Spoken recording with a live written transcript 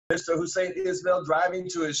Mr. Hussein Ismail driving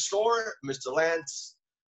to his store. Mr. Lance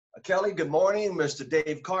Kelly, good morning. Mr.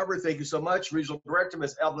 Dave Carver, thank you so much. Regional Director,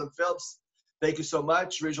 Ms. Evelyn Phelps, thank you so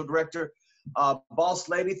much. Regional Director, Boss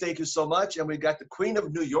Lady, thank you so much. And we got the Queen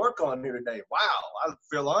of New York on here today. Wow, I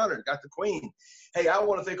feel honored. Got the Queen. Hey, I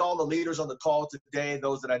want to thank all the leaders on the call today,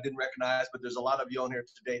 those that I didn't recognize, but there's a lot of you on here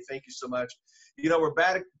today. Thank you so much. You know, we're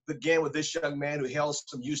back again with this young man who hails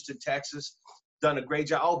from Houston, Texas. Done a great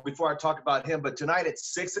job. Oh, before I talk about him, but tonight at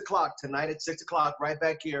 6 o'clock, right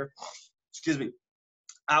back here, excuse me,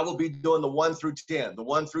 I will be doing the 1 through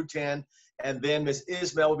 10, and then Ms.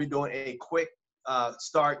 Ismail will be doing a quick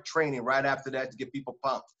start training right after that to get people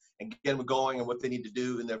pumped and get them going and what they need to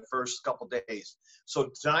do in their first couple days. So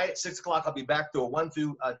tonight at 6 o'clock, I'll be back to a 1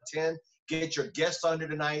 through 10. Get your guests on here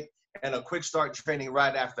tonight and a quick start training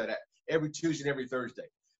right after that, every Tuesday and every Thursday.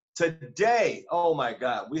 Today, oh my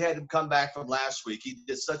God, we had him come back from last week. He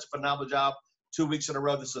did such a phenomenal job, 2 weeks in a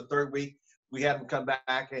row. This is the third week. We had him come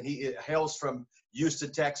back, and he hails from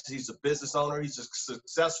Houston, Texas. He's a business owner. He's a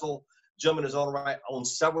successful gentleman in his own right,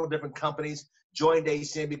 owns several different companies, joined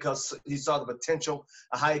ACN because he saw the potential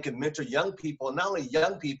of how he can mentor young people, and not only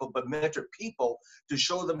young people, but mentor people to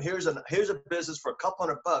show them here's a business for a couple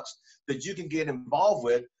 $100 that you can get involved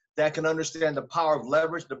with that can understand the power of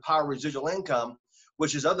leverage, the power of residual income,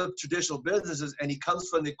 which is other traditional businesses. And he comes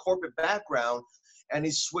from the corporate background, and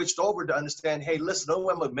he switched over to understand, hey, listen, the only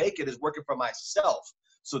way I'm gonna make it is working for myself.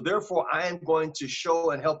 So therefore, I am going to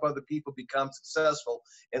show and help other people become successful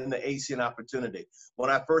in the ACN opportunity.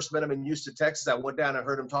 When I first met him in Houston, Texas, I went down and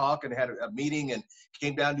heard him talk and had a meeting and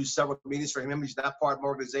came down to do several meetings for him. He's not part of my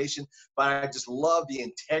organization, but I just love the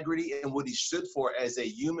integrity and what he stood for as a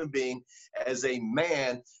human being, as a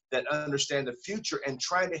man that understands the future and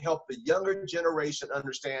trying to help the younger generation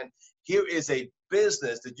understand here is a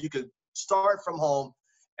business that you can start from home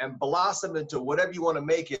and blossom into whatever you want to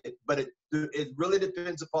make it, but it really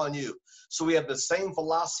depends upon you. So we have the same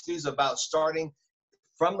philosophies about starting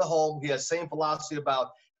from the home. He has the same philosophy about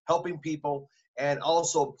helping people, and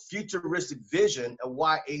also futuristic vision of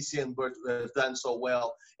why ACN has done so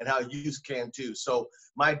well and how you can too. So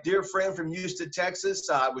my dear friend from Houston, Texas,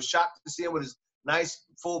 I was shocked to see him with his nice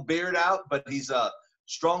full beard out, but he's a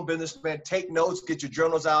strong businessman. Take notes, get your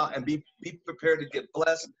journals out, and be prepared to get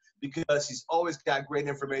blessed, because he's always got great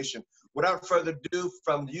information. Without further ado,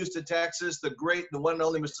 from Houston, Texas, the great, the one and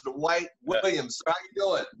only Mr. Dwight Williams. How you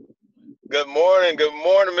doing? Good morning,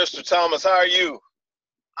 Mr. Thomas. How are you?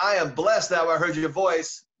 I am blessed now I heard your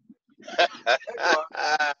voice.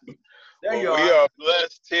 There you are. We are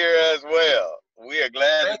blessed here as well. We are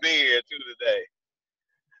glad to be here too today.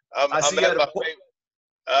 I see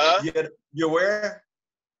you're where?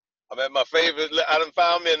 I'm at my favorite. I done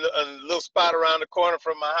found me a little spot around the corner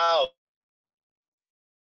from my house.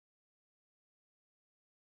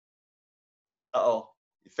 Uh-oh,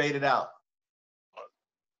 you faded out.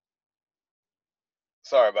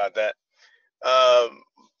 Sorry about that.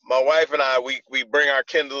 My wife and I, we bring our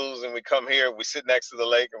Kindles and we come here. We sit next to the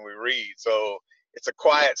lake and we read. So it's a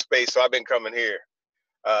quiet space. So I've been coming here.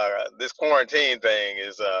 This quarantine thing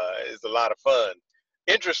is a lot of fun.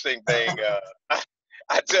 Interesting thing.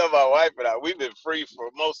 I tell my wife and I, we've been free for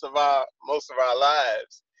most of our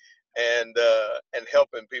lives, and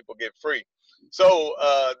helping people get free. So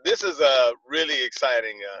this is a really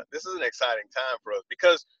exciting. This is an exciting time for us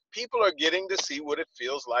because people are getting to see what it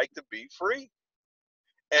feels like to be free,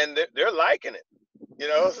 and they're liking it. You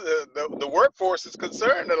know, the workforce is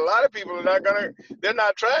concerned that a lot of people are they're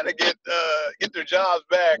not trying to get their jobs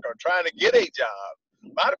back or trying to get a job.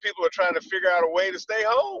 A lot of people are trying to figure out a way to stay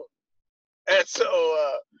home. And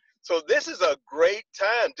so this is a great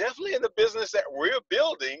time, definitely in the business that we're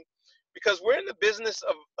building, because we're in the business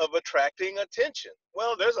of attracting attention.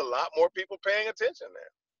 Well, there's a lot more people paying attention now.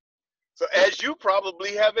 So as you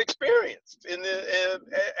probably have experienced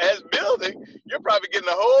as building, you're probably getting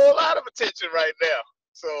a whole lot of attention right now.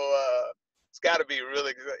 So it's got to be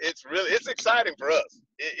it's exciting for us.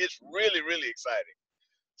 It's really, really exciting.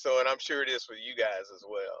 So, and I'm sure it is for you guys as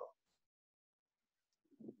well.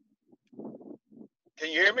 Can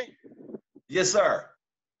you hear me? Yes, sir.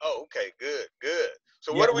 Oh, okay, good.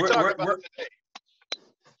 So what are we talking about today?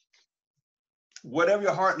 Whatever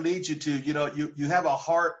your heart leads you to, you know, you have a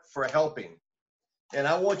heart for helping. And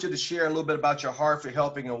I want you to share a little bit about your heart for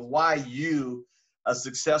helping and why you, a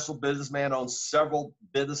successful businessman, owns several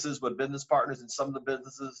businesses with business partners in some of the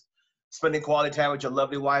businesses, spending quality time with your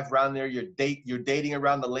lovely wife around there. You're dating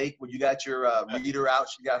around the lake when you got your reader out.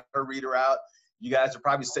 She got her reader out. You guys are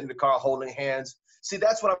probably sitting in the car holding hands. See,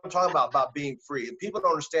 that's what I'm talking about being free. And people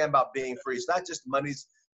don't understand about being free. It's not just money,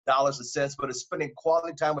 dollars, and cents, but it's spending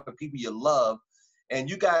quality time with the people you love And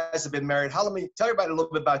you guys have been married. How long? Tell everybody a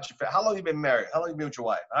little bit about your. How long you been married? How long you been with your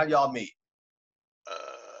wife? How y'all meet?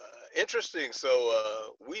 Interesting.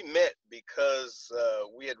 So we met because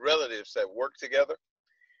we had relatives that worked together,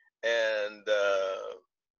 and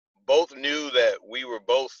both knew that we were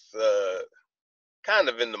both kind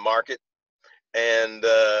of in the market, and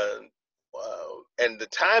the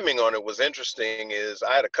timing on it was interesting. Is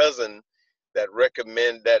I had a cousin that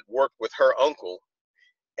worked with her uncle,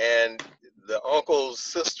 and the uncle's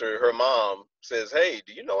sister, her mom, says, "Hey,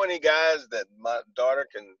 do you know any guys that my daughter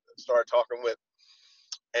can start talking with?"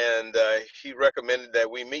 And he recommended that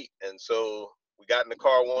we meet. And so we got in the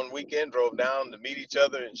car one weekend, drove down to meet each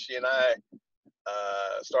other, and she and I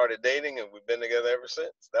started dating, and we've been together ever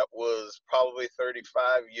since. That was probably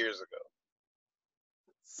 35 years ago.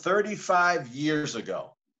 35 years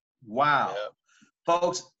ago. Wow. Yeah.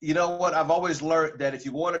 Folks, you know what? I've always learned that if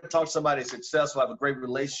you want to talk to somebody successful, have a great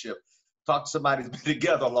relationship, talk to somebody who's been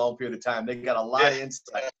together a long period of time. They got a lot of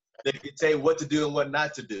insight. They can tell you what to do and what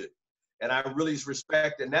not to do. And I really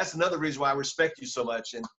respect, and that's another reason why I respect you so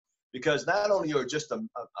much. And because not only you're just a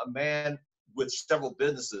man with several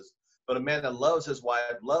businesses, but a man that loves his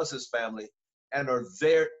wife, loves his family, and are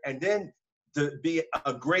there, and then to be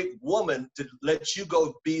a great woman to let you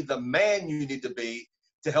go be the man you need to be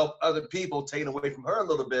to help other people, taking away from her a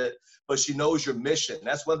little bit, but she knows your mission.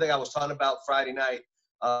 That's one thing I was talking about Saturday night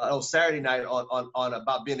on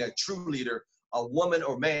about being a true leader. A woman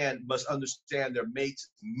or man must understand their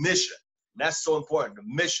mate's mission. And that's so important, the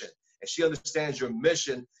mission. And she understands your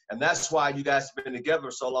mission. And that's why you guys have been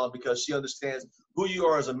together so long, because she understands who you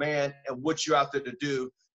are as a man and what you're out there to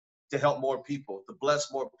do to help more people, to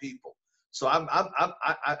bless more people. So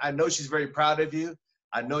I know she's very proud of you.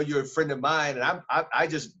 I know you're a friend of mine, and I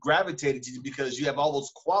just gravitated to you because you have all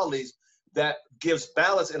those qualities that gives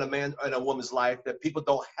balance in a man and a woman's life that people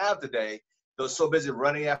don't have today. They're so busy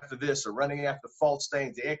running after this or running after false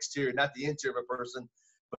things, the exterior, not the interior of a person,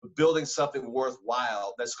 but building something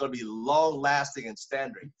worthwhile that's going to be long-lasting and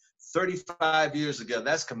standing. 35 years ago,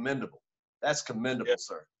 that's commendable. That's commendable,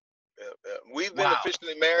 sir. Yeah. We've been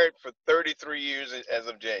officially married for 33 years as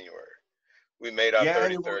of January. We made our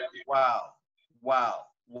 33rd year.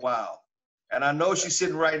 Wow. And I know she's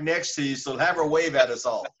sitting right next to you, so have her wave at us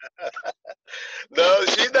all. No,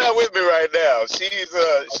 she's not with me right now. She's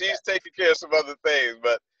taking care of some other things,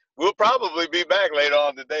 but we'll probably be back later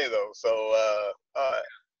on today, though.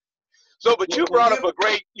 But you brought up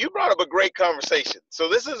a great conversation. So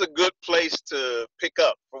this is a good place to pick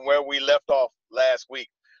up from where we left off last week.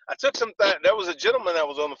 I took some time. There was a gentleman that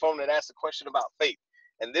was on the phone that asked a question about faith,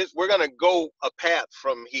 and we're gonna go a path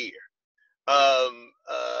from here.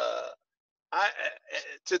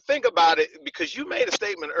 To think about it, because you made a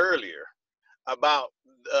statement earlier about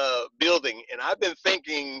building, and I've been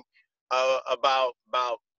thinking about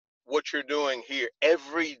what you're doing here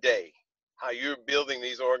every day, how you're building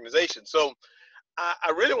these organizations. So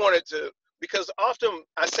I really wanted to, because often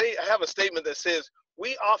I have a statement that says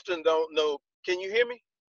we often don't know. Can you hear me?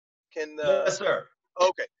 Yes, sir.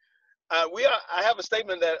 Okay. I have a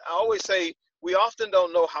statement that I always say, we often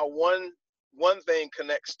don't know how one thing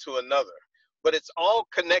connects to another, but it's all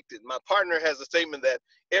connected. My partner has a statement that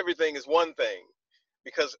everything is one thing,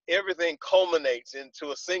 because everything culminates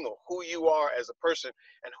into a single, who you are as a person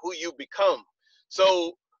and who you become.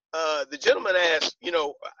 So the gentleman asked,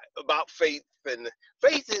 about faith, and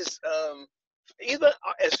faith is either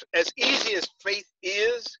as easy as faith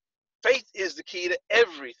is the key to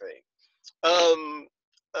everything.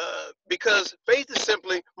 Because faith is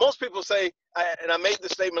simply, most people say, and I made the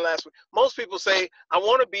statement last week, most people say, I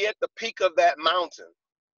want to be at the peak of that mountain.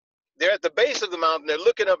 They're at the base of the mountain, they're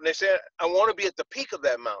looking up and they say, I want to be at the peak of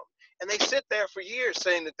that mountain. And they sit there for years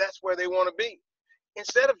saying that that's where they want to be,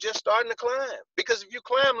 instead of just starting to climb. Because if you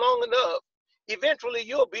climb long enough, eventually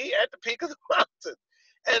you'll be at the peak of the mountain.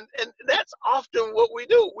 And that's often what we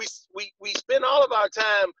do. We spend all of our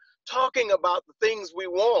time talking about the things we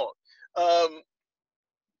want.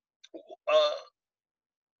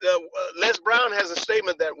 Les Brown has a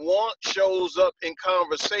statement that want shows up in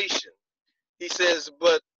conversation. He says,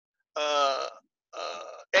 but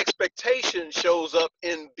expectation shows up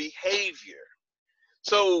in behavior.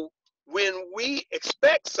 So when we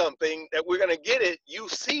expect something that we're going to get it, you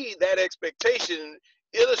see that expectation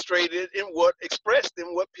illustrated expressed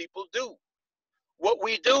in what people do. What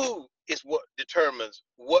we do is what determines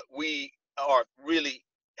what we are really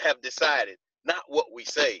have decided, not what we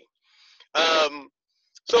say.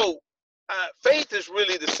 So faith is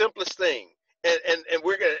really the simplest thing, and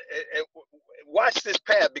we're gonna. watch this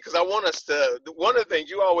path, because I want us to, one of the things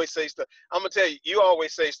you always say stuff, I'm going to tell you, you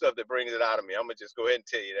always say stuff that brings it out of me. I'm going to just go ahead and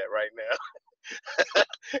tell you that right now.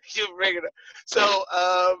 You bring it up. So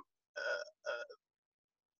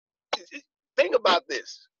think about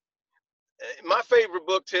this. My favorite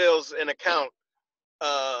book tells an account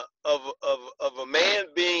of a man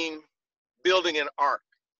building an ark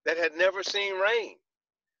that had never seen rain.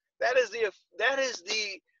 That is the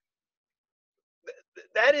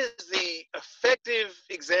effective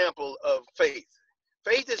example of faith.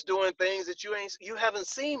 Faith is doing things that you haven't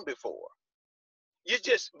seen before.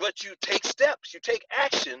 But you take steps, you take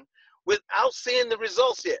action without seeing the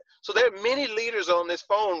results yet. So there are many leaders on this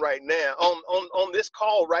phone right now, on this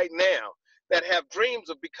call right now, that have dreams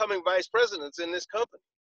of becoming vice presidents in this company.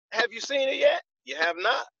 Have you seen it yet? You have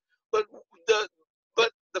not. But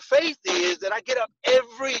the faith is that I get up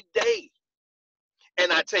every day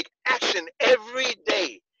and I take action every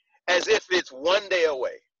day as if it's one day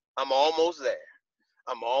away. I'm almost there.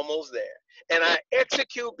 I'm almost there. And I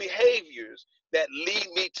execute behaviors that lead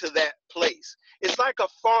me to that place. It's like a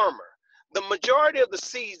farmer. The majority of the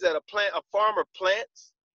seeds that a farmer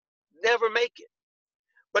plants never make it.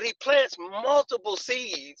 But he plants multiple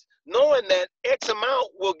seeds knowing that X amount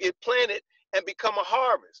will get planted and become a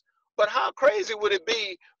harvest. But how crazy would it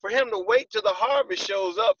be for him to wait till the harvest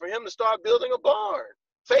shows up for him to start building a barn?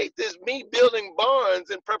 Faith is me building barns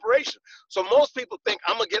in preparation. So most people think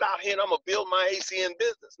I'm going to get out here and I'm going to build my ACN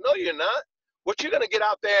business. No, you're not. What you're going to get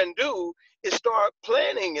out there and do is start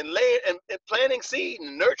planting and laying and planting seed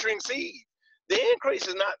and nurturing seed. The increase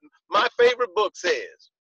is not, my favorite book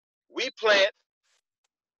says, we plant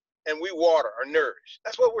and we water or nourish.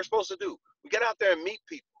 That's what we're supposed to do. We get out there and meet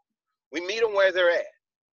people. We meet them where they're at.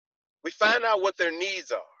 We find out what their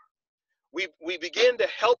needs are. We begin to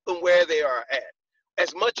help them where they are at,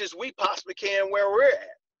 as much as we possibly can where we're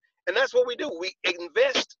at. And that's what we do. We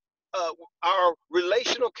invest our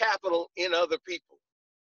relational capital in other people.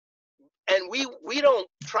 And we don't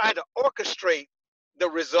try to orchestrate the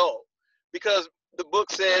result, because the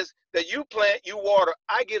book says that you plant, you water,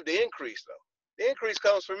 I give the increase though. The increase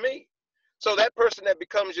comes from me. So that person that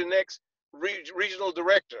becomes your next regional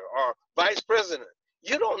director or vice president,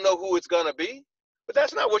 you don't know who it's going to be, but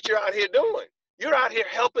that's not what you're out here doing. You're out here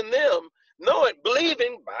helping them, knowing,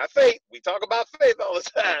 believing by faith. We talk about faith all the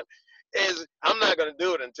time. Is I'm not going to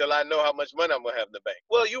do it until I know how much money I'm going to have in the bank.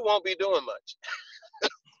 Well, you won't be doing much.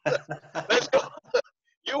 Let's go.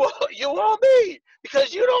 You won't be,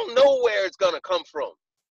 because you don't know where it's going to come from.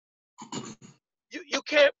 You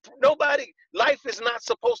can't. Nobody. Life is not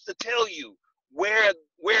supposed to tell you where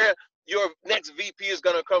your next VP is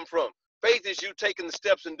going to come from. Faith is you taking the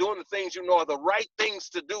steps and doing the things you know are the right things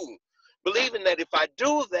to do, believing that if I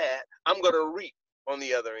do that, I'm going to reap on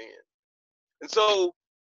the other end. And so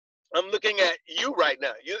I'm looking at you right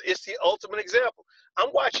now. It's the ultimate example.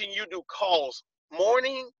 I'm watching you do calls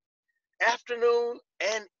morning, afternoon,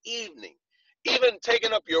 and evening, even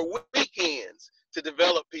taking up your weekends to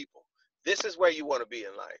develop people. This is where you want to be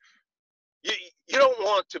in life. You don't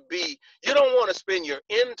want to spend your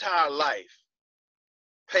entire life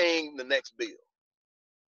paying the next bill.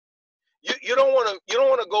 You don't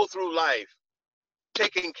want to go through life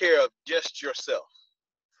taking care of just yourself.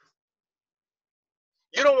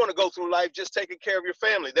 You don't want to go through life just taking care of your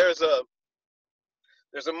family. There's a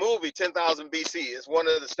movie, 10,000 BC. It's one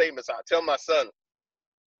of the statements I tell my son.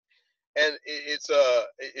 And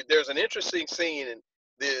there's an interesting scene, and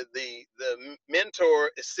the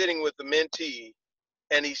mentor is sitting with the mentee,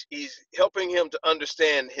 and he's helping him to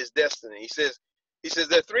understand his destiny. He says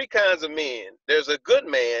there are three kinds of men. There's a good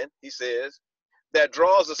man, he says, that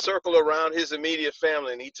draws a circle around his immediate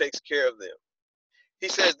family and he takes care of them. He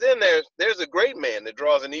says then there's a great man that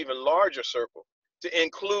draws an even larger circle to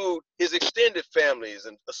include his extended families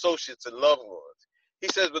and associates and loved ones. He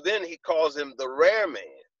says, but then he calls him the rare man,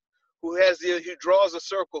 who draws a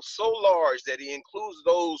circle so large that he includes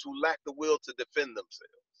those who lack the will to defend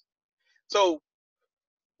themselves. So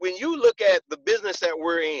when you look at the business that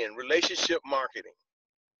we're in, relationship marketing,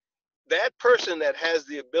 that person that has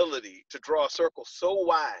the ability to draw a circle so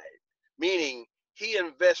wide, meaning he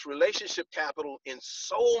invests relationship capital in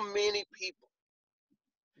so many people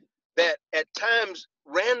that at times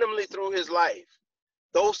randomly through his life,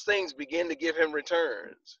 those things begin to give him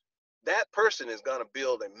returns. That person is going to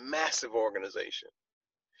build a massive organization,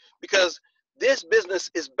 because this business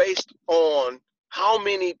is based on how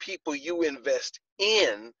many people you invest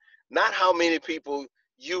in, not how many people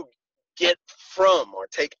you get from or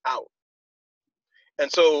take out.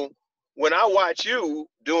 And so when I watch you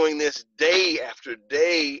doing this day after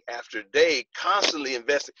day after day, constantly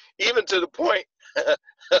investing, even to the point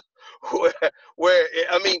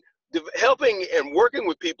working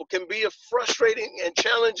with people can be a frustrating and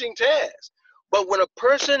challenging task. But when a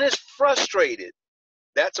person is frustrated,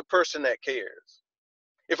 that's a person that cares.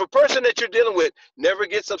 If a person that you're dealing with never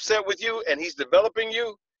gets upset with you and he's developing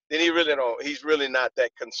you, then he's really not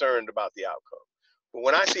that concerned about the outcome. But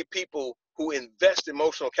when I see people who invest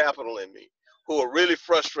emotional capital in me, who are really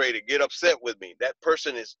frustrated, get upset with me, that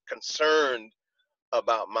person is concerned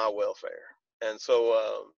about my welfare. And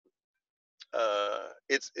so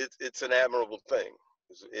it's an admirable thing.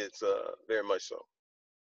 It's very much so.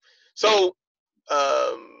 So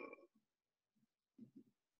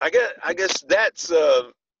I guess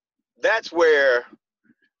that's where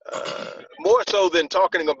more so than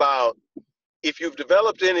talking about if you've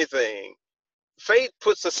developed anything, faith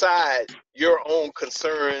puts aside your own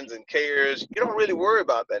concerns and cares. You don't really worry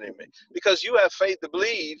about that anymore because you have faith to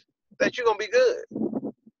believe that you're gonna be good.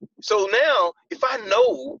 So now, if I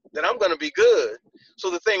know that I'm gonna be good, so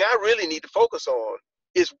the thing I really need to focus on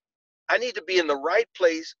is I need to be in the right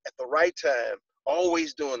place at the right time,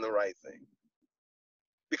 always doing the right thing.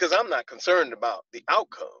 Because I'm not concerned about the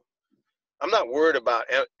outcome. I'm not worried about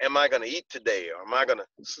am I going to eat today or am I going to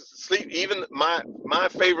sleep. Even my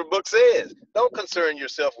favorite book says, don't concern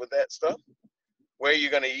yourself with that stuff. Where are you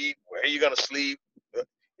going to eat? Where are you going to sleep?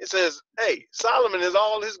 It says, hey, Solomon is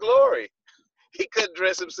all his glory. He could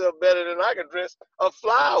dress himself better than I could dress a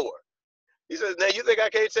flower. He says, now you think I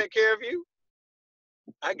can't take care of you?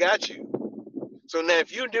 I got you. So now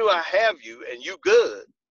if you knew I have you and you good,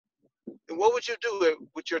 then what would you do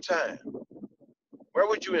with your time? Where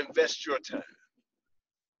would you invest your time?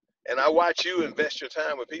 And I watch you invest your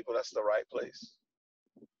time with people. That's the right place.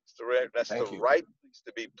 That's the right place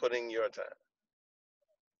to be putting your time.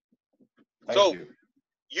 So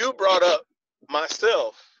you brought up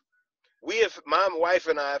myself. My wife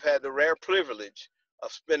and I have had the rare privilege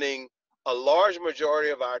of spending a large majority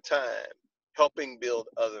of our time helping build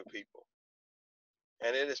other people.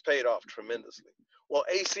 And it has paid off tremendously. Well,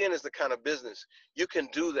 ACN is the kind of business you can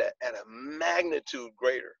do that at a magnitude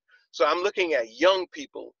greater. So I'm looking at young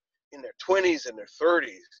people in their 20s and their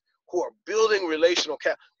 30s who are building relational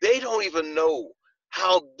capital. They don't even know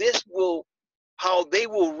how they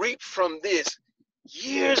will reap from this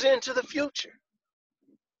years into the future.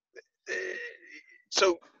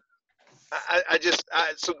 So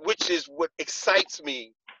which is what excites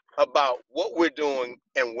me about what we're doing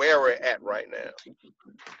and where we're at right now.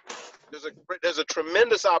 There's a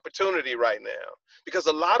tremendous opportunity right now because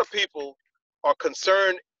a lot of people are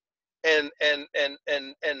concerned and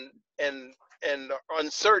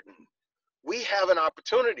uncertain. We have an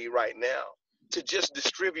opportunity right now to just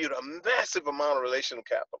distribute a massive amount of relational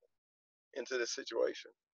capital into this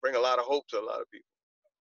situation, bring a lot of hope to a lot of people.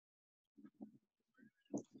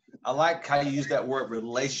 I like how you use that word,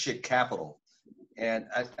 relationship capital. And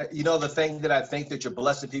the thing that I think that you're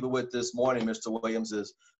blessing people with this morning, Mr. Williams,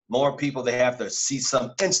 is more people, they have to see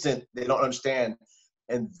some instant, they don't understand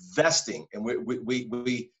investing. And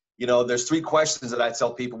we there's three questions that I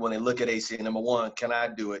tell people when they look at AC. Number one, can I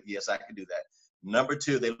do it? Yes, I can do that. Number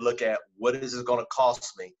two, they look at what is it going to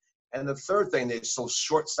cost me? And the third thing they're so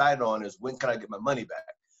short-sighted on is when can I get my money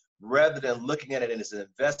back? Rather than looking at it as an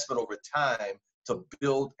investment over time to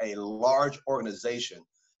build a large organization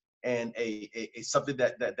and a something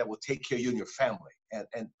that will take care of you and your family.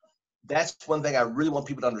 And that's one thing I really want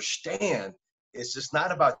people to understand. It's just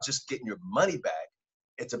not about just getting your money back.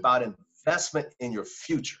 It's about investment in your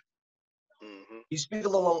future. Mm-hmm. You speak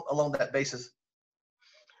along that basis.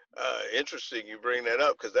 Interesting you bring that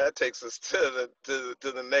up because that takes us to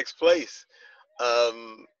the next place.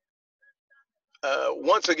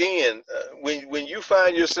 Once again, when you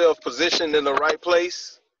find yourself positioned in the right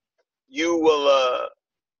place, you will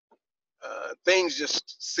things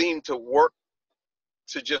just seem to work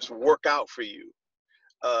out for you.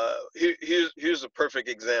 Here's a perfect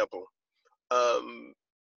example.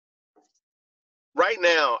 Right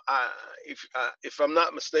now, if I'm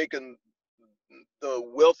not mistaken, the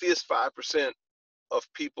wealthiest 5%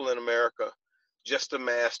 of people in America just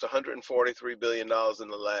amassed $143 billion in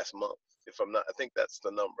the last month. I think that's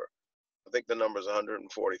the number. I think the number is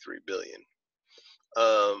 143 billion.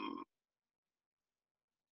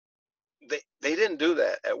 They didn't do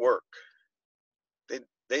that at work.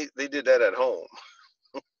 They did that at home.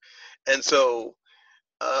 And so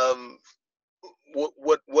what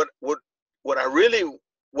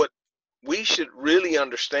we should really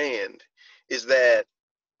understand is that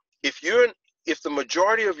if the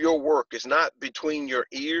majority of your work is not between your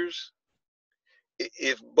ears,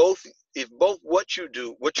 if both what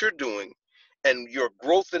you're doing and your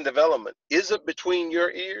growth and development isn't between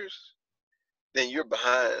your ears, then you're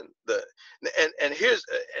behind the, and here's,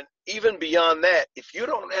 and even beyond that, if you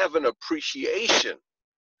don't have an appreciation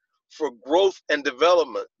for growth and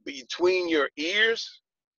development between your ears,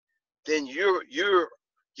 then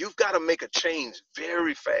you've got to make a change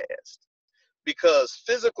very fast, because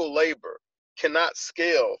physical labor cannot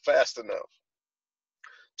scale fast enough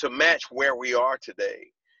to match where we are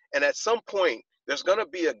today. And at some point, there's going to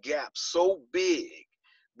be a gap so big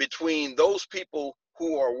between those people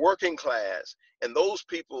who are working class and those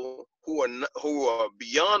people who are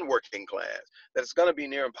beyond working class that it's going to be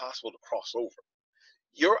near impossible to cross over.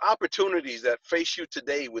 Your opportunities that face you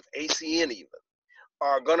today with ACN even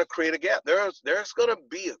are going to create a gap. There's going to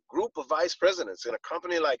be a group of vice presidents in a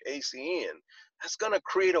company like ACN that's going to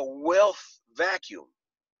create a wealth vacuum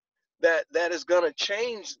that is going to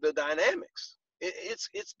change the dynamics.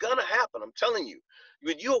 It's going to happen. I'm telling you.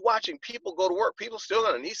 When you're watching people go to work, people still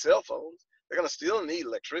going to need cell phones. They're going to still need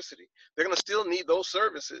electricity. They're going to still need those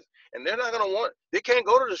services. And they're not going to they can't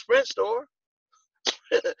go to the Sprint store.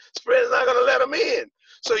 Sprint's not going to let them in.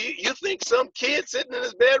 So you think some kid sitting in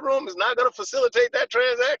his bedroom is not going to facilitate that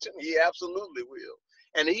transaction? He absolutely will.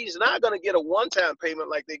 And he's not going to get a one-time payment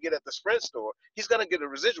like they get at the Sprint store. He's going to get a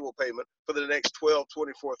residual payment for the next 12,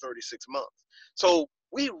 24, 36 months. So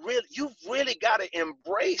you've really got to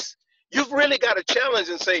embrace, you've really got to challenge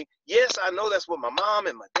and say, yes, I know that's what my mom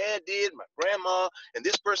and my dad did, my grandma and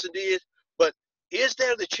this person did, but is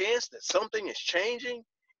there the chance that something is changing,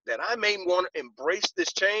 that I may want to embrace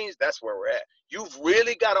this change? That's where we're at. You've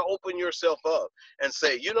really got to open yourself up and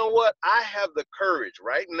say, you know what? I have the courage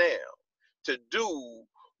right now to do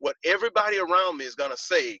what everybody around me is going to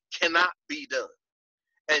say cannot be done.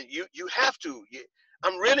 And you have to.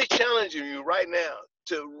 I'm really challenging you right now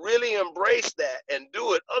to really embrace that and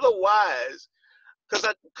do it. Otherwise,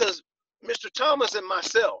 because Mr. Thomas and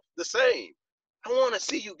myself, the same, I want to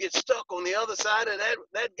see you get stuck on the other side of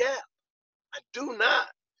that gap. I do not.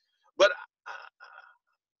 But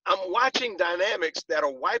I'm watching dynamics that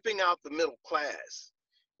are wiping out the middle class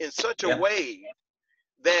in such a way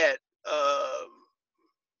that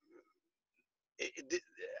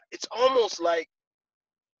it's almost like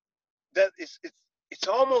that. It's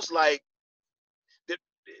almost like that,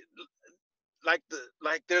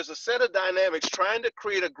 like there's a set of dynamics trying to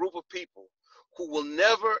create a group of people who will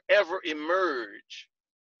never ever emerge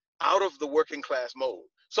out of the working class mode.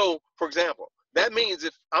 So, for example, that means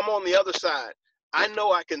if I'm on the other side, I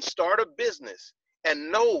know I can start a business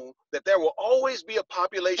and know that there will always be a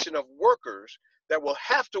population of workers that will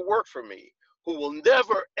have to work for me, who will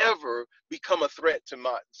never ever become a threat to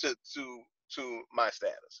my my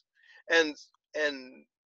status, and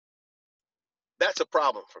that's a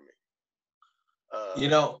problem for me.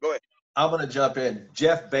 Go ahead. I'm going to jump in.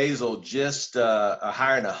 Jeff Bezos just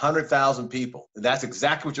hiring 100,000 people. That's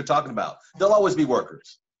exactly what you're talking about. There'll always be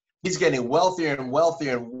workers. He's getting wealthier and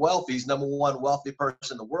wealthier and wealthy. He's number one wealthy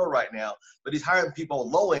person in the world right now, but he's hiring people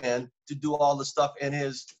low end to do all the stuff in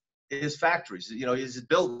his factories, his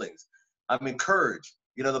buildings. I'm encouraged.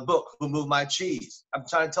 The book, Who Moved My Cheese? I'm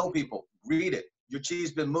trying to tell people, read it. Your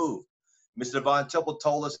cheese been moved. Mr. Von Temple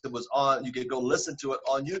told us it was on, you could go listen to it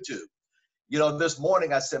on YouTube. This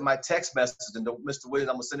morning I sent my text message, and Mr. Williams,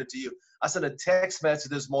 I'm gonna send it to you. I sent a text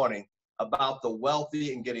message this morning about the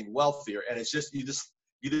wealthy and getting wealthier. And it's just, you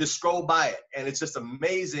just scroll by it. And it's just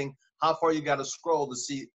amazing how far you got to scroll to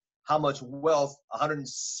see how much wealth,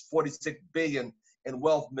 146 billion in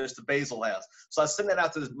wealth Mr. Bezos has. So I sent that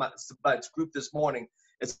out to my group this morning.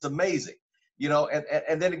 It's amazing,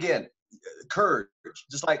 and then again, courage.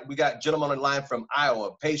 Just like we got a gentleman on the line from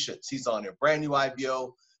Iowa, Patience. He's on there, brand new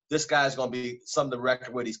IPO. This guy's going to be something to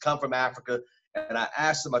record with. He's come from Africa. And I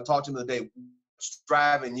asked him, I talked to him the other day, what's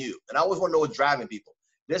driving you? And I always want to know what's driving people.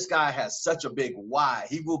 This guy has such a big why.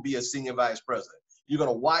 He will be a senior vice president. You're going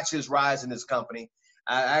to watch his rise in his company.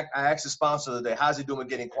 I asked the sponsor the other day, how's he doing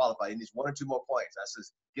getting qualified? He needs 1 or 2 more points. I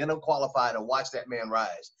says, get him qualified and watch that man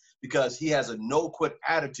rise, because he has a no-quit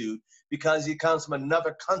attitude, because he comes from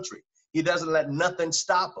another country. He doesn't let nothing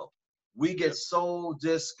stop him. We get so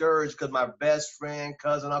discouraged because my best friend,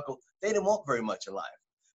 cousin, uncle, they didn't want very much in life.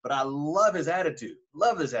 But I love his attitude.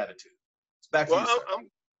 Love his attitude. It's back to you, sir.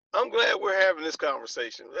 I'm glad we're having this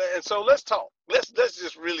conversation. And so let's talk. Let's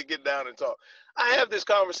just really get down and talk. I have this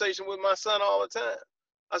conversation with my son all the time.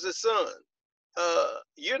 I said, son,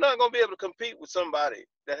 you're not going to be able to compete with somebody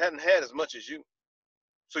that hadn't had as much as you.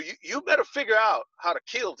 So you better figure out how to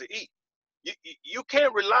kill to eat. You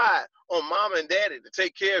can't rely on mom and daddy to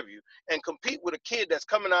take care of you and compete with a kid that's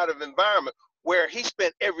coming out of an environment where he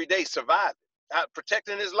spent every day surviving,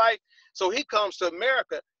 protecting his life. So he comes to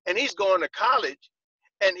America and he's going to college,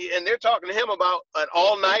 and they're talking to him about an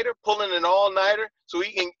all-nighter, pulling an all-nighter so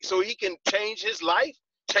he can change his life,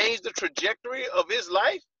 change the trajectory of his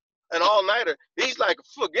life. An all-nighter. He's like,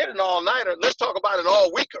 forget an all-nighter. Let's talk about an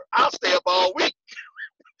all-weeker. I'll stay up all week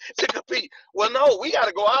to compete. Well, no, we got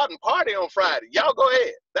to go out and party on Friday. Y'all go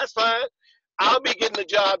ahead. That's fine. I'll be getting the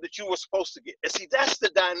job that you were supposed to get. And see, that's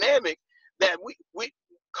the dynamic that we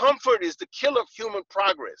comfort is the killer of human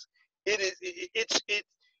progress. It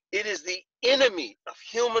is the enemy of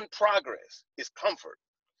human progress is comfort.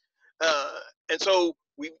 And so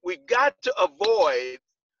we got to avoid,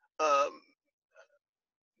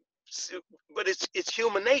 but it's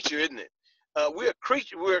human nature, isn't it? We're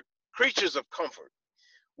creatures of comfort.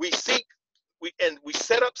 We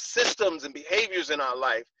set up systems and behaviors in our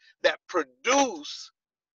life that produce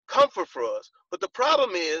comfort for us. But the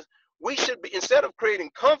problem is, we should be, instead of creating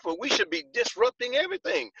comfort, we should be disrupting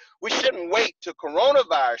everything. We shouldn't wait till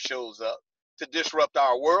coronavirus shows up to disrupt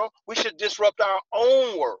our world. We should disrupt our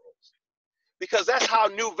own worlds, because that's how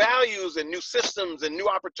new values and new systems and new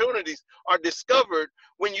opportunities are discovered.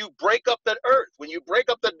 When you break up the earth, when you break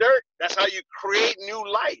up the dirt, that's how you create new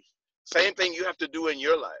life. Same thing you have to do in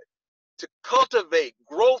your life. To cultivate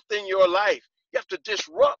growth in your life, you have to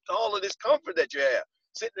disrupt all of this comfort that you have.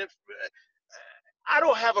 I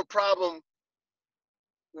don't have a problem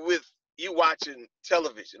with you watching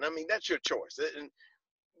television. I mean, that's your choice.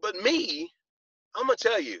 But me, I'm going to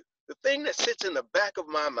tell you, the thing that sits in the back of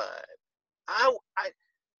my mind, I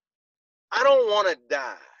don't want to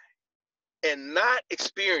die and not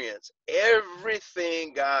experience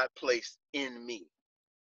everything God placed in me,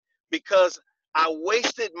 because I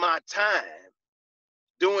wasted my time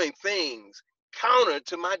doing things counter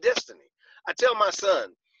to my destiny. I tell my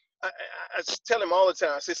son, I tell him all the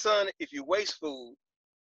time, I say, son, if you waste food,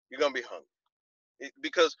 you're going to be hungry.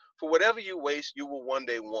 Because for whatever you waste, you will one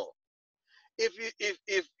day want. If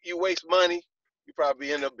you waste money, you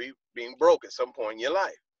probably end up being broke at some point in your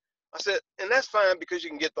life. I said, and that's fine, because you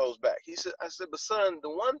can get those back. I said, but son, the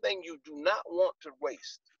one thing you do not want to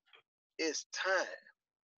waste is time.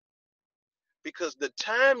 Because the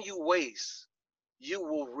time you waste, you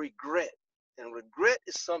will regret. And regret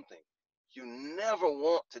is something you never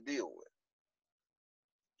want to deal with.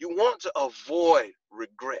 You want to avoid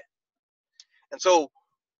regret. And so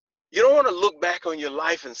you don't want to look back on your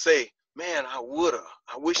life and say, man, I woulda,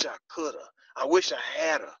 I wish I coulda, I wish I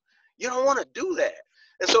hadda. You don't want to do that.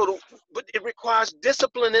 And so, but it requires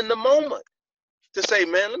discipline in the moment to say,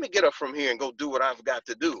 man, let me get up from here and go do what I've got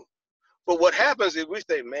to do. But what happens is we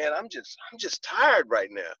say, man, I'm just tired right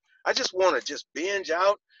now. I just want to just binge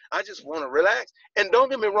out. I just want to relax. And don't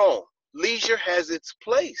get me wrong, leisure has its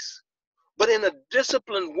place. But in a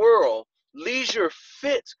disciplined world, leisure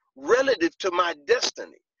fits relative to my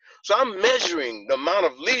destiny. So I'm measuring the amount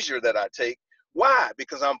of leisure that I take. Why?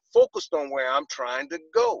 Because I'm focused on where I'm trying to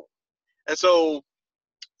go. And so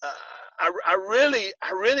I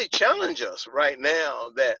really challenge us right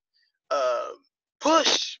now that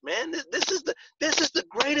push, man. This is the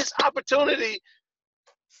greatest opportunity.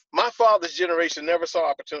 My father's generation never saw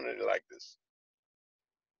opportunity like this.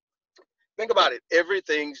 Think about it.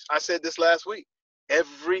 I said this last week,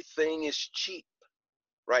 everything is cheap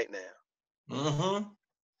right now. Mm-hmm.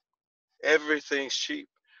 Everything's cheap.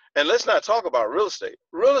 And let's not talk about real estate.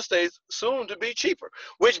 Real estate's soon to be cheaper,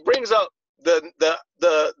 which brings up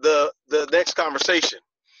the next conversation.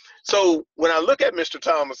 So when I look at Mr.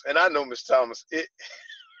 Thomas, and I know Mr. Thomas, it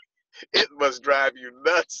must drive you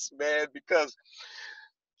nuts, man, because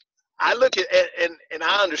I look at and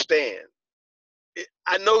I understand.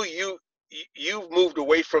 I know you've moved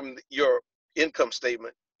away from your income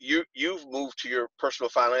statement. You've moved to your personal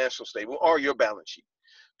financial statement or your balance sheet,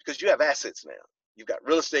 because you have assets now. You've got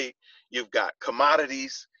real estate, you've got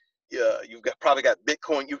commodities, you've probably got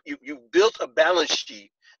Bitcoin. You've built a balance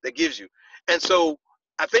sheet that gives you. And so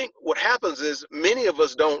I think what happens is many of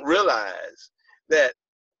us don't realize that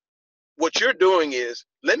what you're doing is,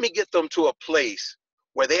 let me get them to a place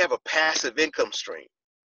where they have a passive income stream.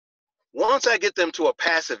 Once I get them to a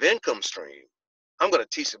passive income stream, I'm going to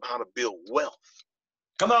teach them how to build wealth.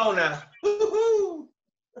 Come on now. Woo-hoo.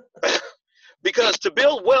 Because to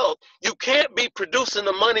build wealth, you can't be producing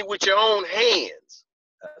the money with your own hands.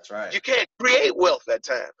 That's right. You can't create wealth that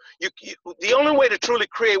time. The only way to truly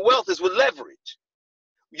create wealth is with leverage.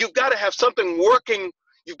 You've got to have something working.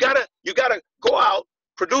 You've got to go out,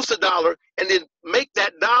 produce $1, and then make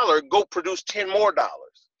that $1 go produce 10 more dollars.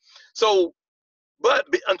 So, but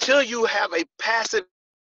until you have a passive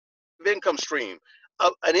income stream,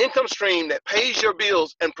 an income stream that pays your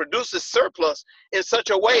bills and produces surplus in such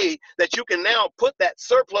a way that you can now put that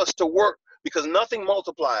surplus to work, because nothing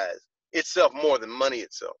multiplies itself more than money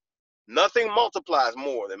itself. Nothing multiplies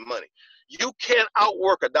more than money. You can't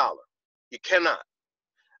outwork a dollar. You cannot.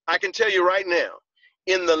 I can tell you right now,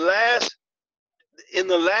 in the last,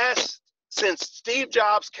 since Steve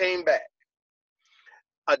Jobs came back,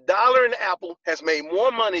 $1 in Apple has made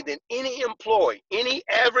more money than any employee, any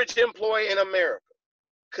average employee in America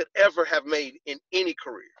could ever have made in any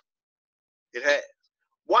career. It has.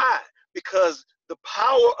 Why? Because the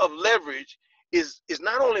power of leverage is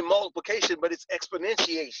not only multiplication, but it's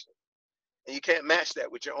exponentiation. And you can't match that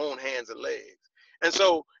with your own hands and legs. And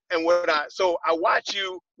so, I watch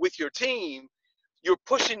you with your team, you're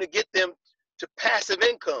pushing to get them to passive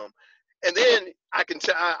income. And then I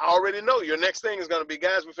already know your next thing is going to be,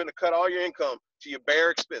 guys, we're finna cut all your income to your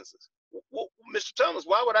bare expenses. Well, Mr. Thomas,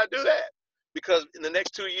 why would I do that? Because in the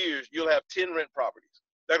next 2 years, you'll have 10 rent properties.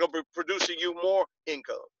 They're going to be producing you more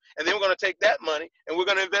income. And then we're going to take that money and we're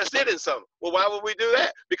going to invest it in something. Well, why would we do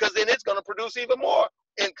that? Because then it's going to produce even more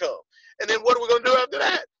income. And then what are we going to do after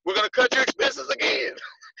that? We're going to cut your expenses again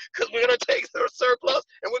because we're going to take the surplus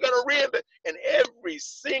and we're going to reinvest. And every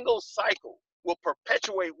single cycle will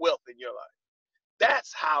perpetuate wealth in your life.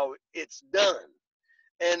 That's how it's done.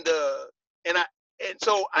 And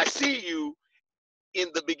so I see you in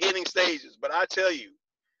the beginning stages, but I tell you,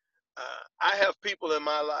 I have people in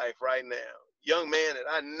my life right now, young man that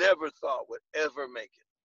I never thought would ever make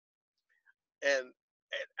it. And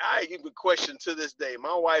I even question to this day,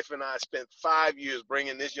 my wife and I spent 5 years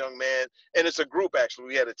bringing this young man, and it's a group actually,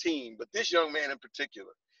 we had a team, but this young man in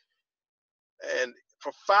particular. And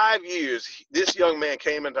for 5 years, this young man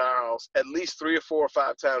came into our house at least 3 or 4 or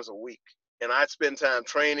 5 times a week. And I'd spend time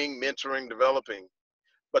training, mentoring, developing.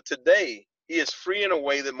 But today, he is free in a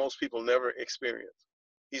way that most people never experience.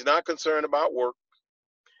 He's not concerned about work.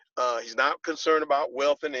 He's not concerned about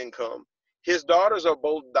wealth and income. His daughters are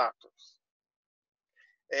both doctors.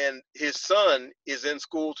 And his son is in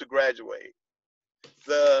school to graduate.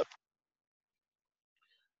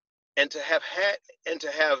 And to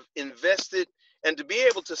have invested, and to be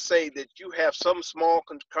able to say that you have some small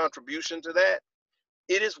contribution to that,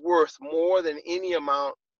 it is worth more than any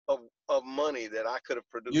amount of money that I could have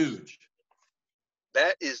produced. Huge.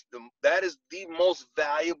 That is the most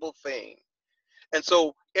valuable thing. And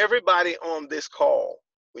so everybody on this call,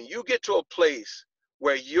 when you get to a place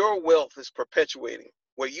where your wealth is perpetuating,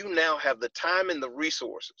 where you now have the time and the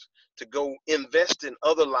resources to go invest in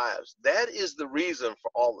other lives, that is the reason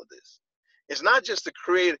for all of this. It's not just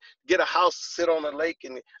to get a house, sit on a lake.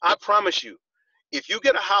 And I promise you, if you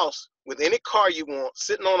get a house with any car you want,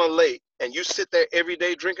 sitting on a lake, and you sit there every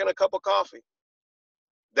day drinking a cup of coffee,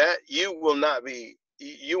 that you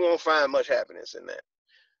won't find much happiness in that.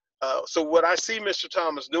 So what I see Mr.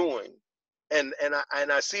 Thomas doing, and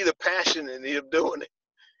I see the passion in him doing it.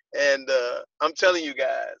 And I'm telling you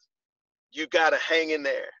guys, you got to hang in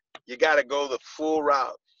there. You got to go the full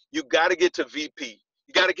route. You got to get to VP.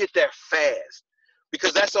 You got to get there fast,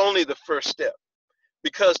 because that's only the first step.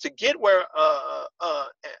 Because to get where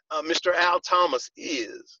Mr. Al Thomas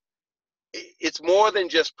is, it's more than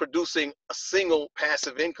just producing a single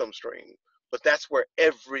passive income stream, but that's where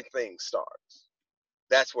everything starts.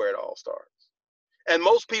 That's where it all starts. And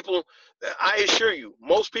most people, I assure you,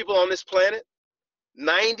 most people on this planet,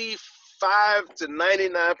 95 to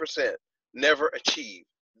 99% never achieve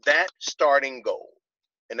that starting goal.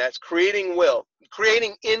 And that's creating wealth,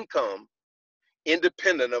 creating income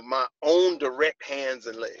independent of my own direct hands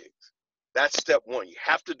and legs. That's step one. You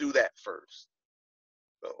have to do that first.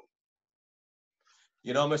 So,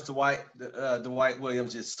 you know, Mr. Dwight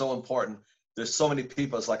Williams, is so important. There's so many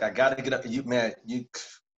people. It's like, I got to get up.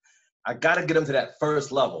 I got to get them to that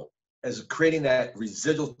first level, as creating that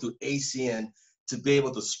residual through ACN to be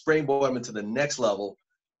able to springboard them into the next level.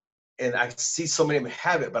 And I see so many of them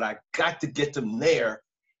have it, but I got to get them there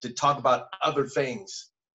to talk about other things,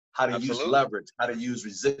 how to use leverage, how to use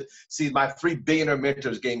resistance. See, my 3 billionaire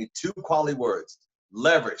mentors gave me 2 quality words: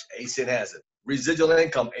 leverage, ACN has it; residual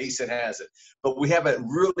income, ACN has it. But we haven't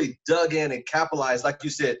really dug in and capitalized. Like you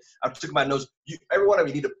said, I took my notes. Every one of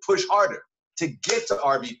you need to push harder to get to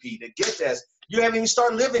RVP, to get to S. You haven't even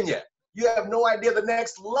started living yet. You have no idea the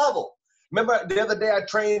next level. Remember the other day I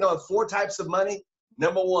trained on 4 types of money?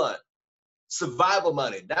 Number 1, survival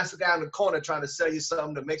money. That's the guy in the corner trying to sell you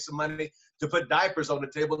something to make some money to put diapers on the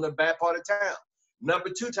table in the bad part of town. Number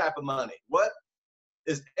 2 type of money. What?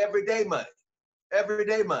 Is everyday money.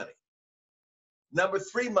 Everyday money. Number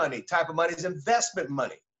 3 money, type of money is investment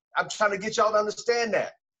money. I'm trying to get y'all to understand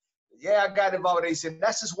that. Yeah, I got involved with ACN.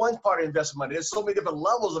 That's just one part of investment money. There's so many different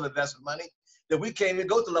levels of investment money that we can't even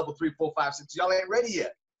go to level 3, 4, 5, 6. Y'all ain't ready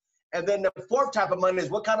yet. And then the 4th type of money is,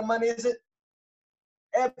 what kind of money is it?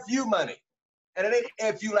 F-U money. And it ain't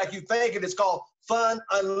F-U like you think it. It's called Fun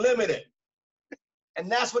Unlimited. And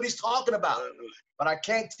that's what he's talking about. But I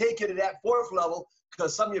can't take it to that fourth level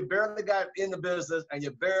because some of you barely got in the business and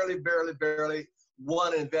you barely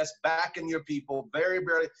want to invest back in your people, barely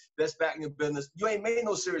invest back in your business. You ain't made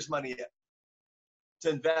no serious money yet to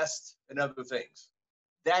invest in other things.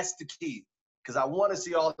 That's the key, because I want to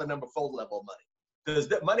see all the number 4 level money, because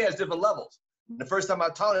money has different levels. The first time I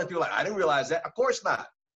taught it, people were like, I didn't realize that. Of course not.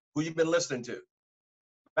 Who you've been listening to.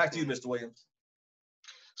 Back to you, Mr. Williams.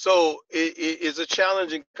 So it's a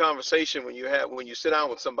challenging conversation when you sit down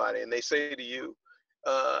with somebody and they say to you,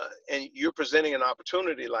 and you're presenting an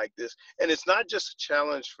opportunity like this, and it's not just a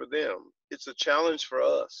challenge for them, it's a challenge for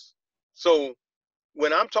us. So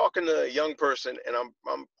when I'm talking to a young person and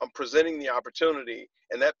I'm presenting the opportunity,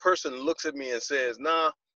 and that person looks at me and says,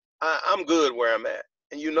 nah, I'm good where I'm at,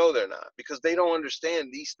 and you know they're not, because they don't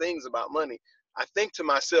understand these things about money, I think to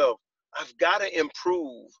myself, I've got to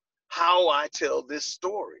improve how I tell this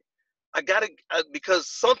story. I got to, because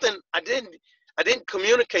something I didn't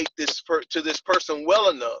communicate this to this person well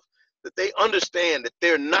enough that they understand that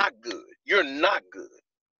they're not good. You're not good.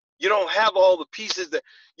 You don't have all the pieces. That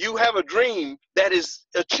you have a dream that is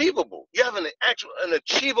achievable. You have an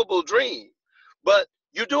achievable dream, but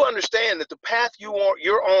you do understand that the path you're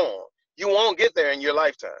on, you won't get there in your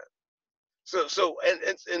lifetime.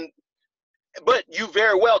 But you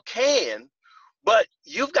very well can, but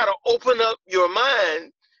you've got to open up your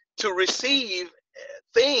mind to receive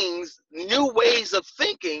things, new ways of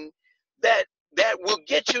thinking that will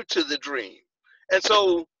get you to the dream. And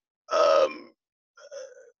so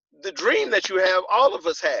the dream that you have, all of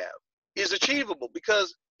us have, is achievable,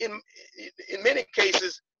 because in many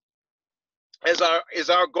cases, as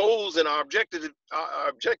our goals and our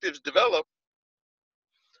objectives develop,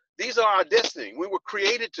 these are our destiny. We were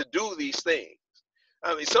created to do these things.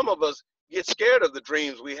 I mean, some of us get scared of the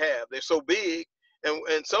dreams we have. They're so big,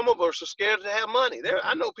 and some of us are scared to have money.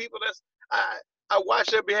 I know people I watch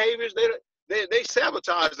their behaviors. They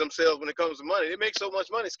sabotage themselves when it comes to money. They make so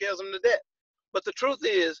much money, it scares them to death. But the truth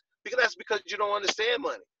is, that's because you don't understand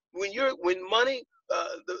money. When money,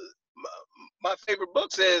 my favorite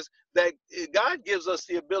book says that God gives us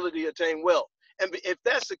the ability to attain wealth. And if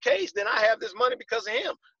that's the case, then I have this money because of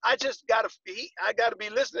him. I gotta be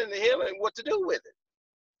listening to him and what to do with it.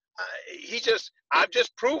 I've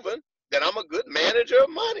just proven that I'm a good manager of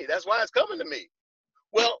money. That's why it's coming to me.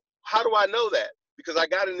 Well, how do I know that? Because I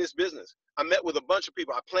got in this business. I met with a bunch of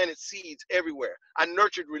people. I planted seeds everywhere. I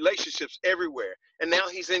nurtured relationships everywhere. And now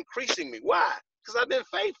he's increasing me. Why? Because I've been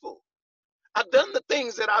faithful. I've done the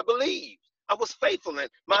things that I believed. I was faithful. And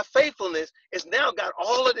my faithfulness has now got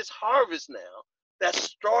all of this harvest now that's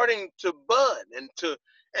starting to bud and to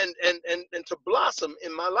blossom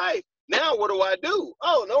in my life. Now what do?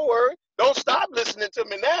 Oh, no worry. Don't stop listening to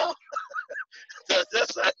me now. You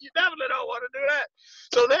definitely don't want to do that.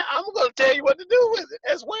 So now I'm going to tell you what to do with it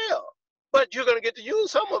as well. But you're going to get to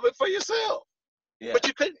use some of it for yourself. Yeah. But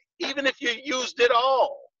you couldn't, even if you used it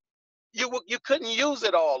all, you couldn't use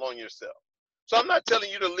it all on yourself. So I'm not telling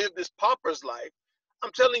you to live this pauper's life.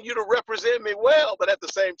 I'm telling you to represent me well, but at the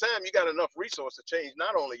same time, you got enough resource to change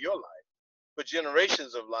not only your life, but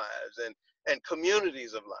generations of lives and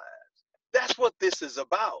communities of lives. That's what this is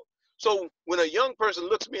about. So when a young person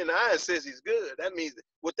looks me in the eye and says he's good, that means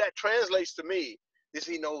what that translates to me is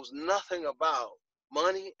he knows nothing about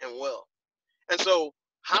money and wealth. And so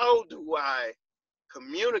how do I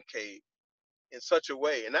communicate in such a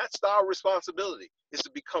way? And that's our responsibility, is to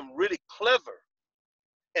become really clever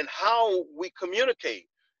in how we communicate.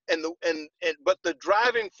 But the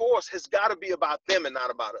driving force has got to be about them and not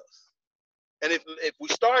about us. And if we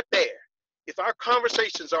start there, if our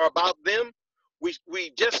conversations are about them,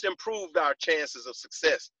 we just improved our chances of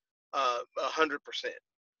success 100%.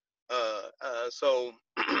 So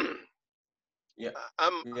yeah,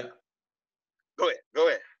 yeah. Go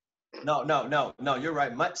ahead. No, you're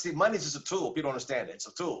right. See, money's just a tool. People don't understand it. It's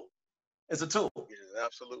a tool. It's a tool. It is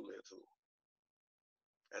absolutely a tool.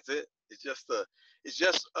 That's it. It's just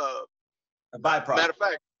a byproduct. Matter of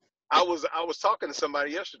fact, I was talking to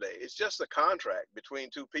somebody yesterday. It's just a contract between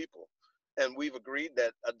two people, and we've agreed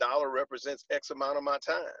that $1 represents X amount of my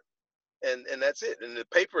time, and that's it. And the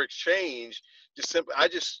paper exchange just simply, I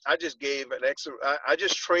just gave an extra. I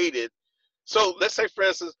just traded. So let's say, for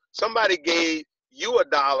instance, somebody gave you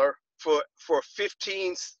 $1 for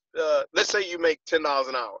 15. Let's say you make $10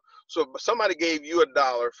 an hour. So somebody gave you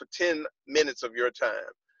 $1 for 10 minutes of your time.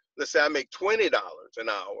 Let's say I make $20 an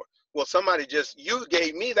hour. Well, you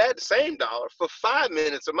gave me that same dollar for 5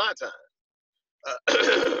 minutes of my time.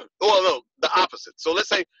 Well, no, the opposite. So let's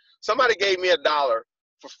say somebody gave me $1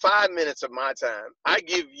 for 5 minutes of my time. I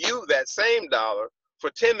give you that same dollar for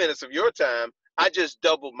 10 minutes of your time. I just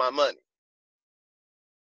doubled my money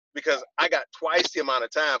because I got twice the amount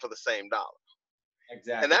of time for the same dollar.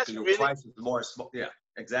 Exactly. And that's really twice more. Yeah,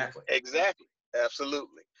 exactly. Exactly.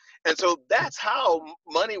 Absolutely. And so that's how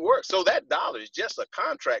money works. So that dollar is just a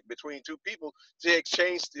contract between two people to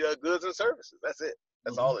exchange goods and services. That's it.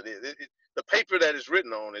 That's all it is. The paper that is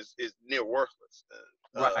written on is near worthless.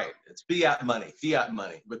 Right. It's fiat money. Fiat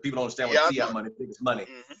money. But people don't understand what fiat money is. Money.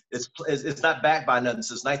 It's not backed by nothing.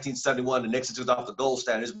 Since 1971, the Nixon took off the gold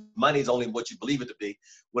standard. Money is only what you believe it to be.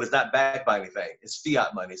 When it's not backed by anything, it's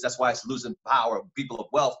fiat money. That's why it's losing power. People of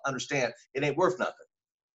wealth understand it ain't worth nothing.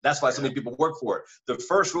 That's why so many people work for it. The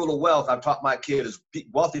first rule of wealth I've taught my kid is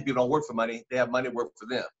wealthy people don't work for money. They have money to work for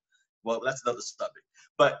them. Well, that's another subject.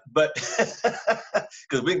 But because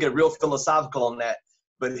we can get real philosophical on that.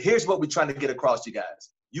 But here's what we're trying to get across to you guys.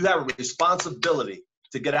 You have a responsibility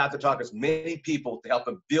to get out there, talk to as many people to help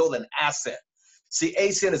them build an asset. See,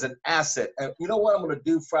 ACN is an asset. And you know what I'm going to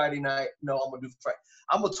do Friday night? No, I'm going to do Friday.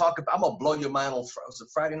 I'm going to blow your mind on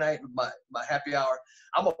Friday night, my happy hour.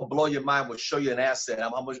 I'm going to blow your mind. We'll show you an asset.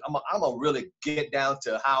 I'm going to really get down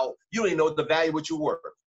to how you don't even know the value of what you're worth.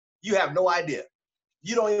 You have no idea.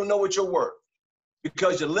 You don't even know what you're worth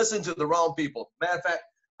because you're listening to the wrong people. Matter of fact,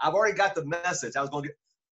 I've already got the message. I was going to get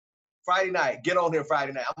Friday night. Get on here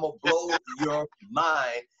Friday night. I'm going to blow your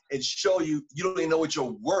mind and show you don't even know what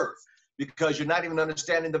you're worth because you're not even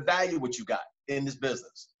understanding the value of what you got in this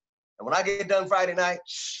business. And when I get done Friday night,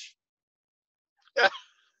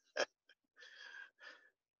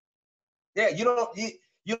 yeah, you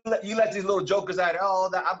let these little jokers out there, oh,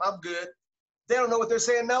 I'm good. They don't know what they're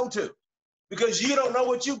saying no to because you don't know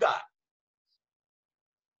what you got.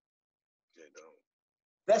 They don't.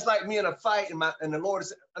 That's like me in a fight and the Lord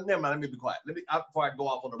said, never mind, let me be quiet. Before I go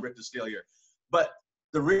off on the Richter scale here. But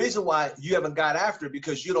the reason why you haven't got after it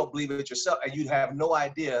because you don't believe it yourself and you have no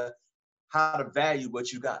idea how to value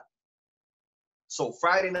what you got. So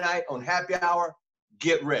Friday night on happy hour,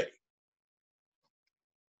 get ready.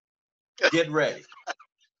 Get ready.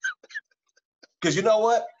 Because you know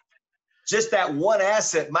what? Just that one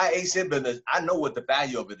asset, my ACN business, I know what the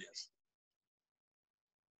value of it is.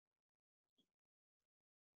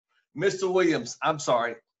 Mr. Williams, I'm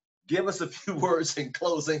sorry. Give us a few words in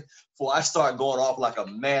closing before I start going off like a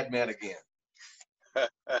madman again.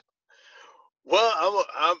 Well,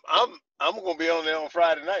 I'm gonna be on there on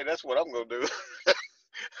Friday night. That's what I'm gonna do.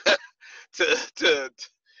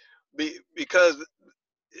 Because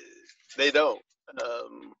they don't.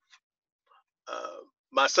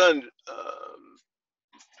 My son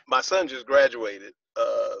just graduated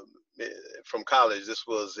from college. This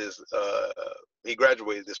was his. He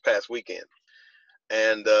graduated this past weekend,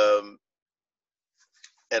 and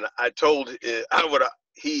I told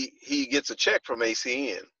he gets a check from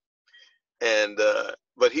ACN, and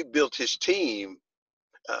but he built his team.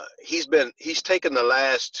 He's taken the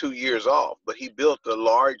last 2 years off, but he built a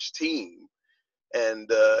large team,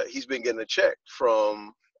 and he's been getting a check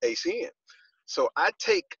from ACN. So I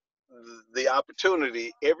take the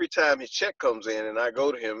opportunity every time his check comes in, and I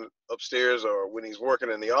go to him upstairs or when he's working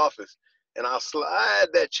in the office, and I'll slide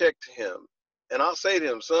that check to him, and I'll say to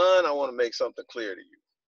him, son, I want to make something clear to you.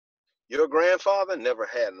 Your grandfather never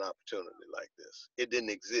had an opportunity like this. It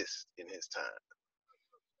didn't exist in his time.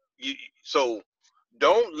 So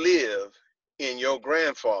don't live in your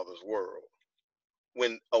grandfather's world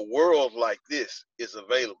when a world like this is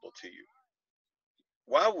available to you.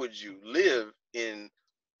 Why would you live in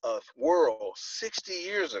a world 60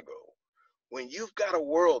 years ago when you've got a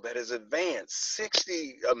world that has advanced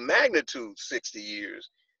a magnitude 60 years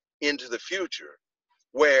into the future,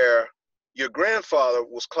 where your grandfather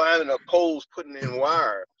was climbing up poles, putting in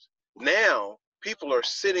wires? Now people are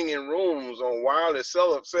sitting in rooms on wireless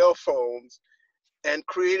cell phones and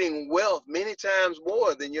creating wealth many times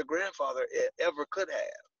more than your grandfather ever could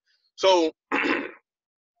have. So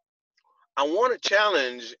I want to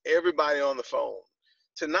challenge everybody on the phone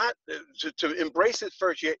to embrace it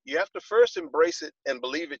first. You have to first embrace it and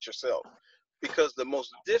believe it yourself, because the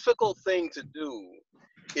most difficult thing to do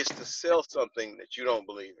is to sell something that you don't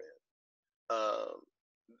believe in.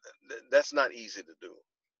 That's not easy to do.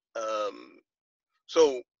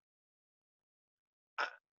 So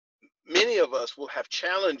many of us will have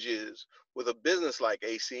challenges with a business like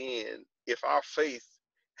ACN if our faith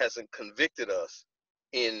hasn't convicted us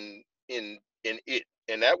in it,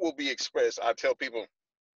 and that will be expressed. I tell people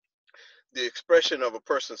the expression of a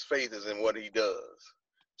person's faith is in what he does.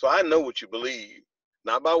 So I know what you believe,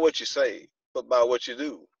 not by what you say, but by what you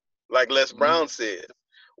do. Like Les Brown said,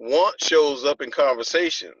 want shows up in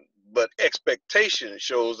conversation, but expectation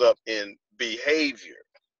shows up in behavior.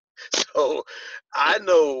 So I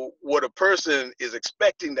know what a person is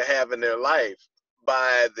expecting to have in their life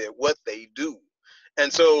by what they do.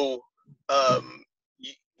 And so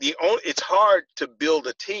it's hard to build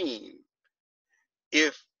a team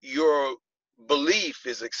if your belief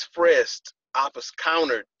is expressed opposite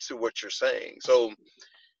counter to what you're saying. So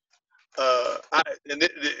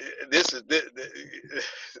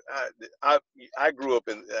I grew up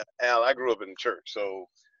in Al. I grew up in church. So,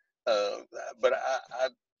 but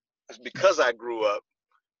because I grew up,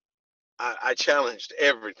 I challenged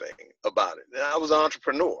everything about it. And I was an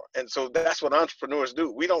entrepreneur, and so that's what entrepreneurs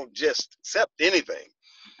do. We don't just accept anything.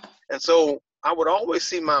 And so I would always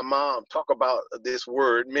see my mom talk about this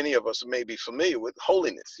word. Many of us may be familiar with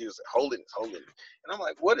holiness. She was like, holiness, holiness. And I'm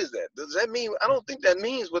like, what is that? Does that mean? I don't think that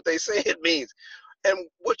means what they say it means. And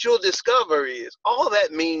what you'll discover is all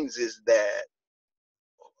that means is that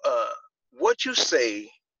what you say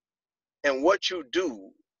and what you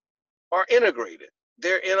do are integrated.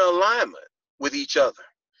 They're in alignment with each other.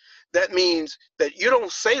 That means that you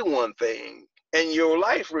don't say one thing and your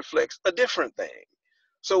life reflects a different thing.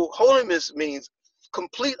 So holiness means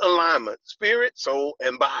complete alignment, spirit, soul,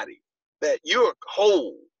 and body, that you're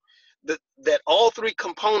whole, that all three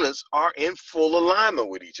components are in full alignment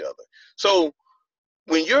with each other. So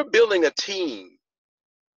when you're building a team,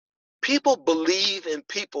 people believe in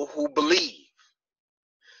people who believe.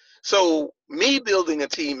 So me building a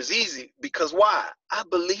team is easy because why? I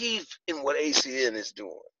believe in what ACN is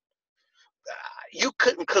doing. You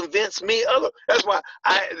couldn't convince me that's why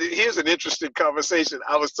here's an interesting conversation.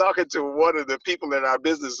 I was talking to one of the people in our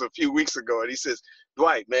business a few weeks ago, and he says,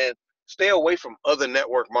 Dwight, man, stay away from other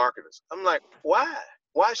network marketers. I'm like, why?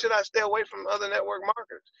 Why should I stay away from other network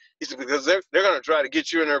marketers? He said, because they're going to try to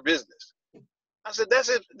get you in their business. I said, that's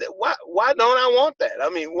it. Why don't I want that? I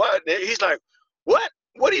mean, why? He's like, what?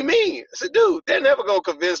 What do you mean? I said, dude, they're never going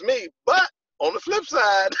to convince me. But on the flip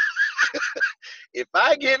side, if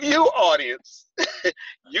I give you audience,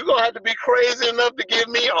 you're going to have to be crazy enough to give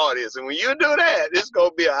me audience. And when you do that, it's going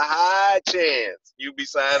to be a high chance you be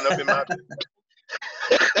signing up in my business.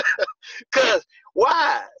 Because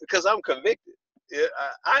why? Because I'm convicted.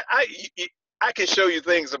 I can show you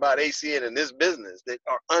things about ACN in this business that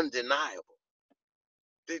are undeniable.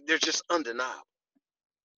 They're just undeniable.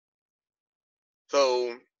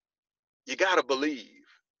 So you got to believe.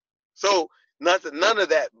 So none of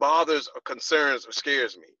that bothers or concerns or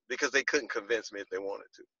scares me because they couldn't convince me if they wanted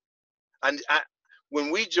to.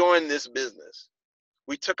 When we joined this business,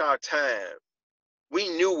 we took our time. We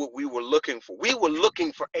knew what we were looking for. We were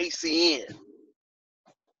looking for ACN.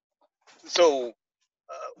 So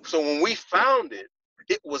when we found it,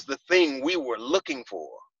 it was the thing we were looking for.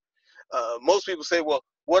 Most people say, well,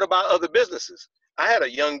 what about other businesses? I had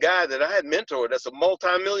a young guy that I had mentored that's a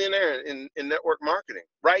multimillionaire in network marketing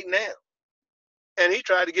right now. And he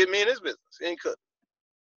tried to get me in his business, and he couldn't.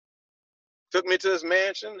 Took me to his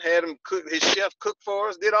mansion, had him cook, his chef cook for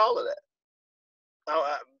us, did all of that.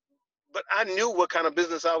 But I knew what kind of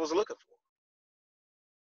business I was looking for.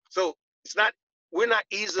 So we're not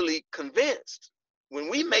easily convinced. When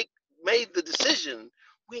we made the decision,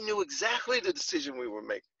 we knew exactly the decision we were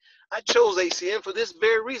making. I chose ACN for this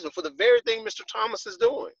very reason, for the very thing Mr. Thomas is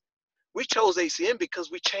doing. We chose ACN because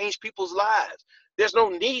we changed people's lives. There's no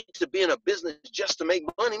need to be in a business just to make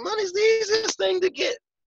money. Money's the easiest thing to get.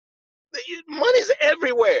 Money's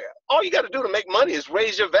everywhere. All you got to do to make money is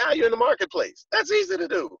raise your value in the marketplace. That's easy to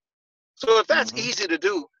do. So if that's easy to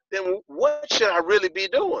do, then what should I really be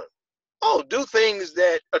doing? Oh, do things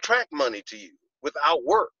that attract money to you without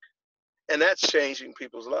work. And that's changing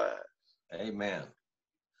people's lives. Amen.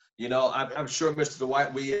 You know, I'm sure, Mr.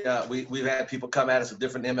 Dwight, we've had people come at us with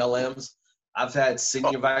different MLMs. I've had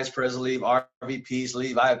senior vice presidents leave, RVPs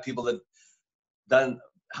leave. I have people that done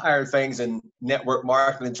higher things in network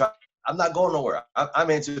marketing. I'm not going nowhere.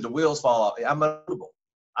 I'm into the wheels fall off. I'm unable.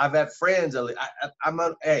 I've had friends that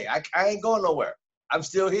I ain't going nowhere. I'm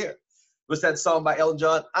still here. What's that song by Elton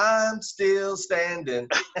John? I'm still standing.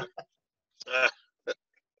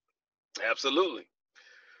 Absolutely.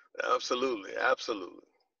 Absolutely. Absolutely.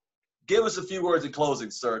 Give us a few words in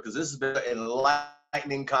closing, sir, because this has been an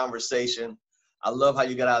enlightening conversation. I love how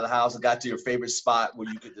you got out of the house and got to your favorite spot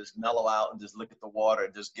where you could just mellow out and just look at the water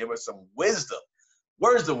and just give us some wisdom.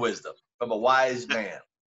 Words of wisdom from a wise man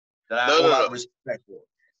that I hold out respect for.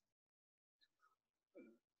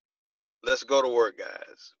 Let's go to work,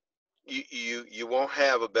 guys. You won't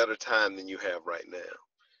have a better time than you have right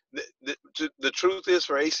now. The truth is,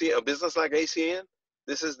 for ACN, a business like ACN,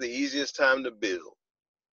 this is the easiest time to build.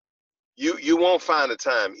 You won't find a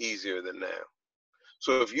time easier than now.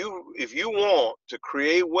 So if you want to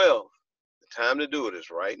create wealth, the time to do it is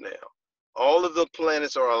right now. All of the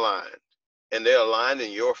planets are aligned, and they're aligned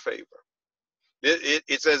in your favor.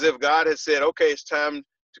 It's as if God has said, okay, it's time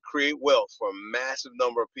to create wealth for a massive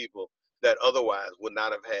number of people that otherwise would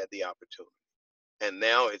not have had the opportunity. And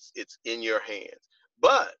now it's in your hands.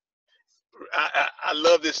 But I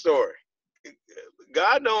love this story.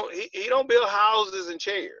 God he don't build houses and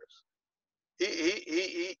chairs.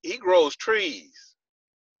 He grows trees.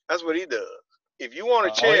 That's what he does. If you want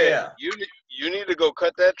a chair, you need to go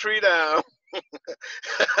cut that tree down and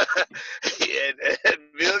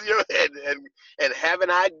build your head and have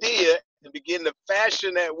an idea and begin to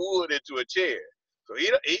fashion that wood into a chair. So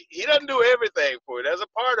he doesn't do everything for you. There's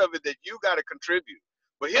a part of it that you got to contribute.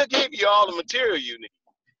 But he'll give you all the material you need.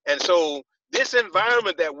 And so this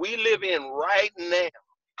environment that we live in right now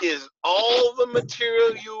is all the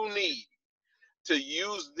material you need to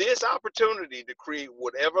use this opportunity to create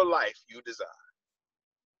whatever life you desire.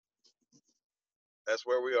 That's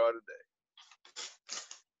where we are today.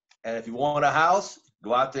 And if you want a house,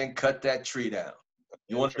 go out there and cut that tree down.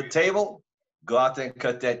 You want the table? Go out there and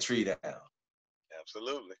cut that tree down.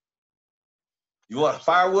 Absolutely. You want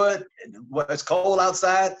firewood? When it's cold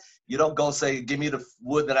outside, you don't go say, give me the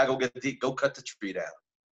wood, then I go cut the tree down.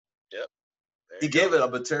 Yep. He gave it a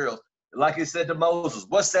material. Like he said to Moses,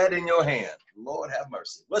 what's that in your hand? Lord have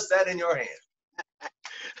mercy. What's that in your hand?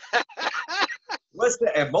 What's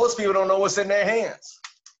that? And most people don't know what's in their hands.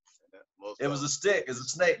 It was a stick. It's a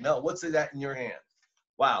snake. No, what's that in your hand?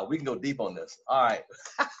 Wow, we can go deep on this. All right.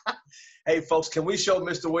 Hey, folks, can we show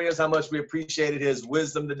Mr. Williams how much we appreciated his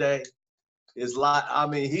wisdom today? His lot. I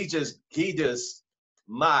mean, he just,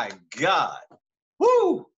 my God.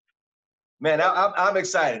 Woo! Man, I'm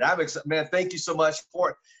excited. Man, thank you so much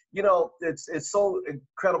for it. You know, it's so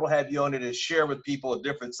incredible to have you on it and share with people a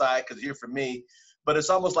different side, because you're for me. But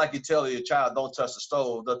it's almost like you tell your child, don't touch the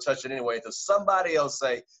stove. They'll touch it anyway. Until somebody else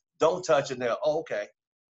say, don't touch it. And they'll, oh, okay.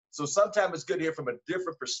 So sometimes it's good to hear from a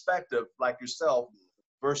different perspective, like yourself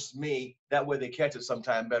versus me. That way they catch it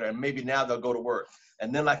sometime better. And maybe now they'll go to work.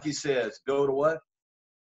 And then like he says, go to what?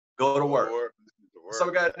 Go to work. That's what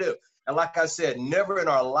we got to do. And like I said, never in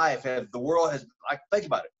our life has the world has, like, think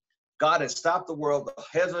about it. God has stopped the world. The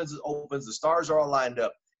heavens opens. The stars are all lined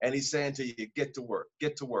up. And he's saying to you, get to work,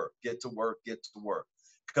 get to work, get to work, get to work.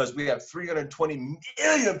 Because we have 320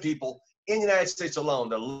 million people in the United States alone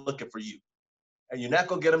that are looking for you. And you're not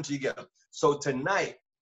going to get them till you get them. So tonight,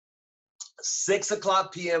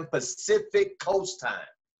 6:00 p.m. Pacific Coast time.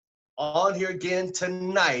 On here again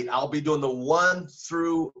tonight, I'll be doing the 1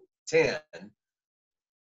 through 10.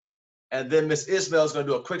 And then Miss Ismail is going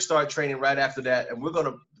to do a quick start training right after that. And we're going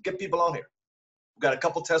to get people on here. We've got a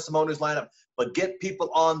couple testimonies lined up. But get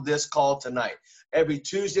people on this call tonight. Every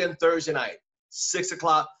Tuesday and Thursday night,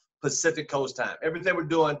 6:00 Pacific Coast time. Everything we're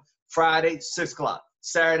doing, Friday, 6:00.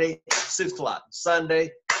 Saturday, 6:00.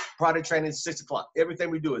 Sunday, product training, 6:00. Everything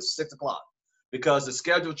we do is 6:00. Because the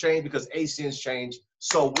schedule changed, because ACN's changed.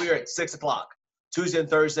 So we're at 6:00. Tuesday and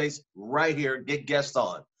Thursdays, right here, get guests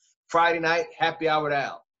on. Friday night, happy hour with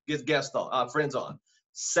Al. Get guests on, friends on.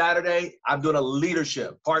 Saturday, I'm doing a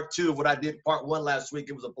leadership. Part 2 of what I did, part 1 last week.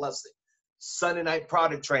 It was a blessing. Sunday night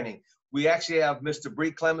product training. We actually have Mr.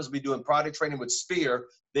 Bree Clemens be doing product training with Spear.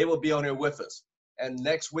 They will be on here with us. And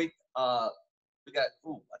next week, we got,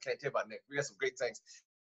 I can't tell you about next. We got some great things.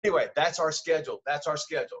 Anyway, that's our schedule. That's our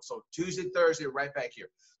schedule. So Tuesday, Thursday, right back here.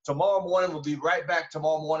 Tomorrow morning, we'll be right back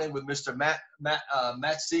tomorrow morning with Mr.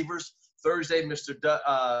 Matt Sievers. Thursday, Mr.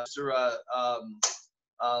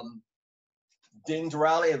 Dean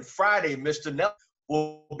Durali. And Friday, Mr. Nelson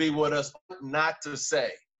will be with us. What not to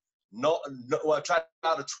say. Well, try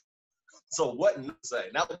out to. So what not to say?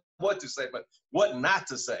 Not what to say, but what not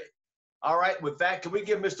to say. All right, with that, can we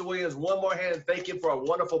give Mr. Williams one more hand and thank him for a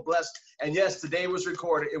wonderful, blessed, and yes, today was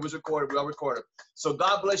recorded. It was recorded. We all recorded. So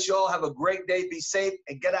God bless you all. Have a great day. Be safe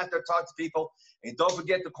and get out there, talk to people. And don't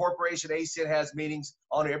forget the corporation ACN has meetings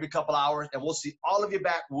on every couple hours. And we'll see all of you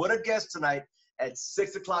back with a guest tonight at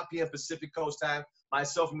 6:00 p.m. Pacific Coast time.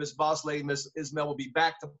 Myself and Miss Boss Lady, Miss Ismail will be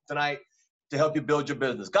back tonight to help you build your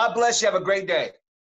business. God bless you. Have a great day.